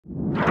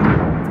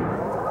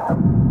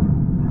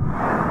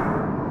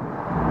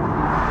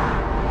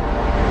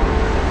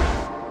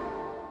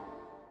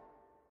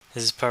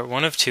This is part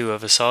 1 of 2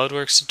 of a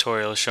SolidWorks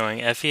tutorial showing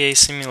FEA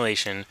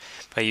simulation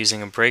by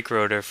using a brake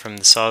rotor from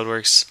the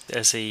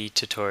SolidWorks SAE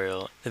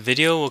tutorial. The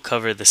video will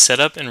cover the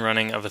setup and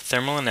running of a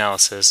thermal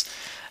analysis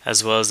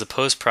as well as the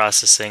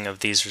post-processing of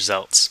these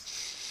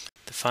results.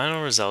 The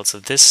final results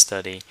of this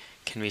study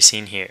can be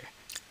seen here.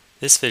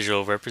 This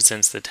visual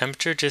represents the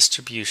temperature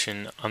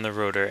distribution on the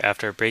rotor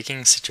after a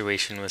braking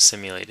situation was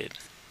simulated.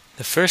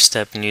 The first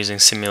step in using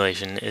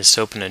simulation is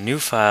to open a new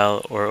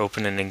file or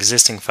open an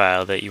existing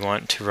file that you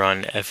want to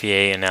run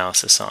FEA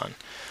analysis on.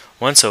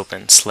 Once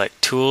open,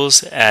 select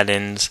Tools,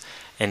 Add-ins,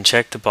 and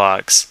check the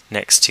box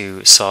next to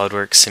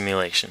SolidWorks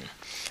Simulation.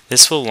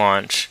 This will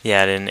launch the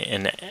add-in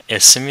and a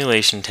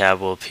simulation tab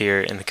will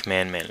appear in the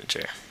command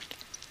manager.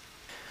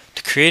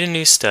 To create a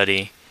new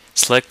study,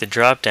 select the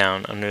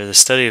drop-down under the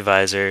study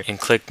advisor and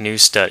click New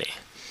Study.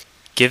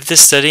 Give the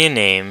study a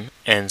name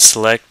and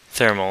select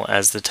Thermal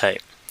as the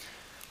type.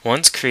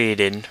 Once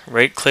created,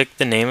 right-click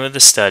the name of the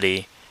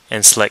study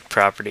and select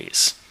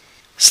Properties.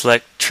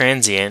 Select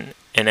Transient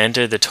and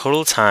enter the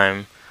total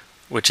time,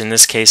 which in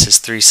this case is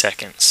 3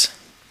 seconds.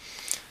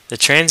 The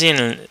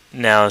transient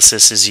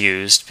analysis is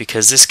used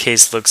because this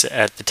case looks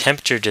at the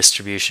temperature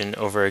distribution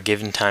over a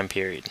given time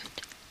period.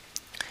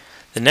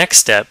 The next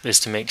step is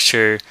to make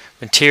sure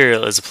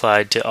material is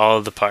applied to all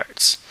of the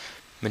parts.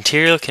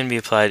 Material can be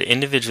applied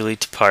individually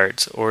to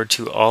parts or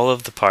to all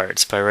of the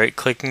parts by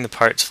right-clicking the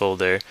Parts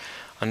folder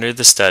under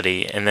the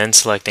study and then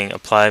selecting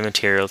Apply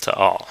Material to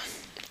All.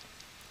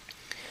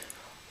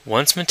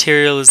 Once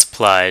material is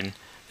applied,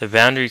 the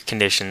boundary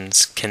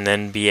conditions can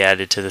then be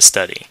added to the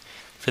study.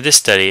 For this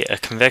study, a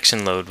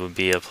convection load will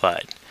be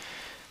applied.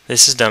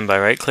 This is done by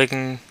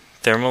right-clicking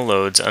Thermal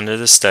Loads under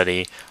the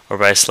study or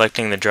by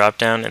selecting the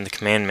drop-down in the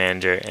command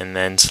manager and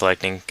then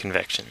selecting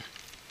Convection.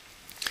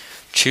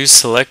 Choose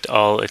Select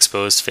All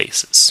Exposed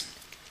Faces.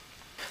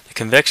 The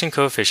convection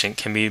coefficient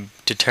can be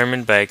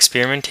determined by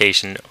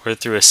experimentation or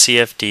through a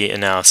CFD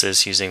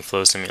analysis using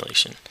flow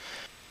simulation.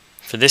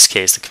 For this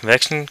case, the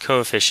convection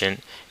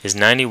coefficient is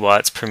 90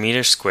 watts per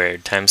meter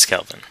squared times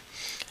Kelvin,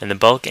 and the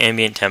bulk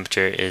ambient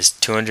temperature is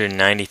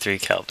 293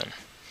 Kelvin.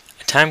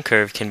 A time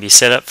curve can be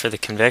set up for the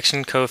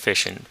convection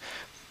coefficient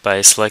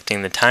by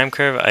selecting the time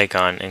curve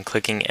icon and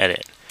clicking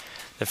Edit.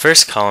 The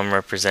first column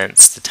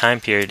represents the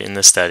time period in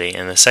the study,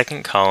 and the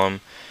second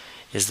column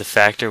is the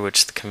factor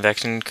which the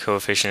convection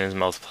coefficient is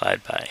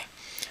multiplied by.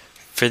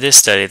 For this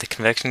study, the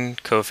convection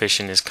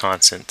coefficient is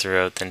constant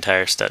throughout the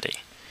entire study.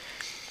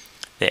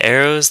 The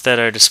arrows that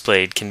are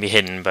displayed can be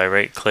hidden by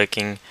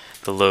right-clicking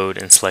the load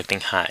and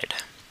selecting Hide.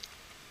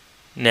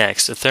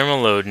 Next, a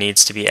thermal load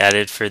needs to be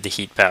added for the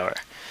heat power.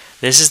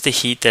 This is the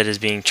heat that is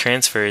being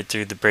transferred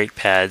through the brake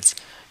pads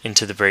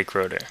into the brake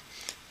rotor.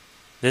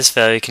 This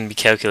value can be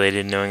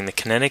calculated knowing the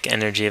kinetic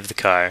energy of the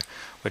car,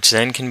 which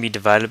then can be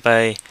divided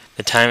by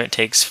the time it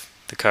takes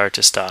the car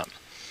to stop.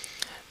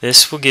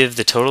 This will give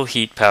the total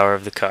heat power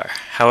of the car.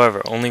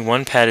 However, only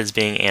one pad is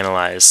being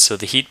analyzed, so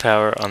the heat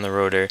power on the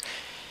rotor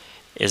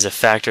is a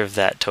factor of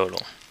that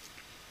total.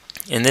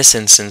 In this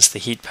instance, the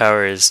heat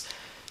power is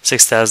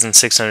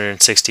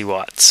 6,660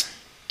 watts.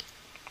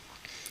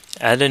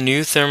 Add a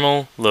new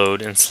thermal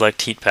load and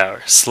select heat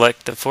power.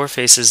 Select the 4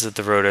 faces of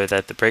the rotor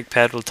that the brake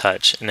pad will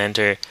touch and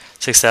enter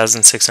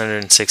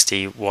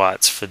 6,660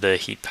 watts for the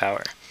heat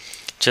power.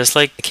 Just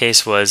like the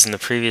case was in the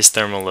previous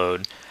thermal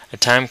load, a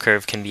time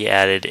curve can be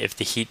added if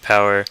the heat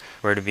power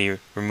were to be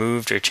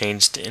removed or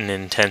changed in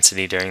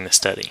intensity during the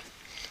study.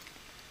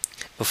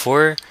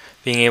 Before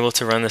being able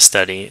to run the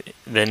study,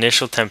 the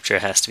initial temperature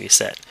has to be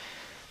set.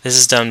 This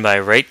is done by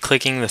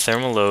right-clicking the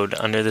thermal load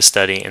under the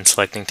study and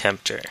selecting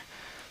Temperature.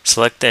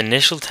 Select the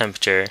initial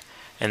temperature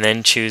and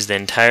then choose the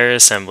entire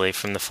assembly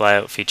from the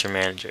Flyout Feature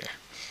Manager.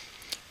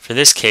 For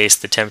this case,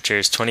 the temperature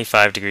is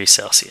 25 degrees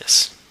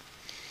Celsius.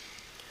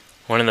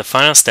 One of the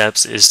final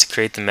steps is to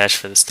create the mesh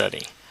for the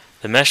study.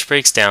 The mesh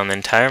breaks down the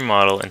entire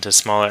model into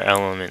smaller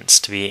elements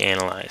to be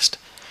analyzed.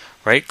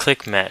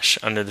 Right-click Mesh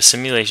under the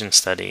Simulation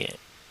Study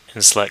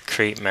and select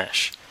Create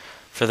Mesh.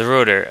 For the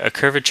rotor, a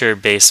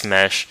curvature-based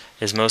mesh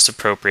is most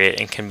appropriate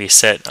and can be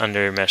set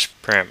under Mesh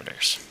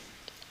Parameters.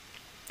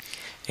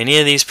 Any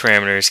of these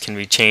parameters can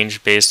be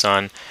changed based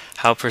on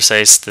how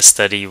precise the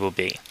study will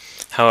be.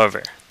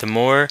 However, the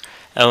more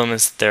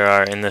elements there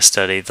are in the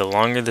study, the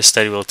longer the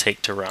study will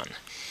take to run.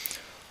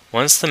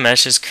 Once the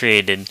mesh is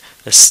created,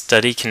 the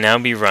study can now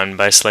be run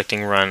by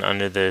selecting Run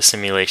under the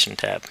Simulation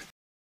tab.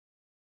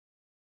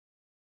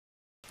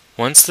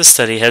 Once the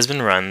study has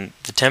been run,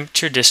 the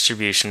temperature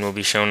distribution will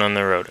be shown on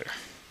the rotor.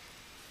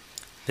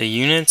 The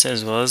units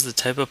as well as the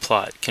type of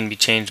plot can be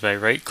changed by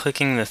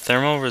right-clicking the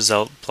thermal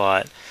result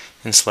plot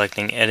and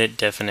selecting Edit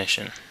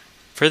Definition.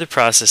 Further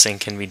processing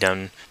can be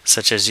done,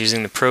 such as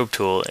using the probe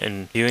tool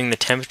and viewing the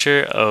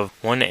temperature of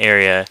one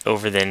area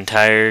over the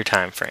entire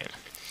time frame.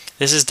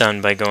 This is done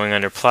by going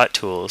under Plot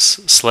Tools,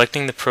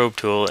 selecting the probe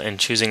tool and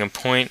choosing a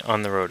point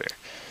on the rotor.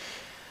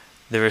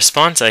 The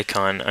response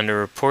icon under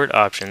Report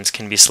Options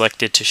can be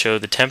selected to show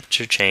the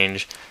temperature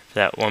change for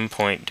that one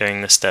point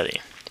during the study.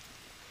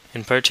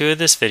 In part 2 of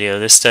this video,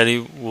 this study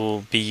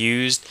will be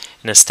used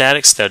in a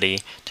static study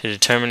to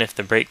determine if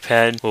the brake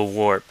pad will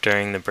warp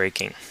during the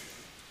braking.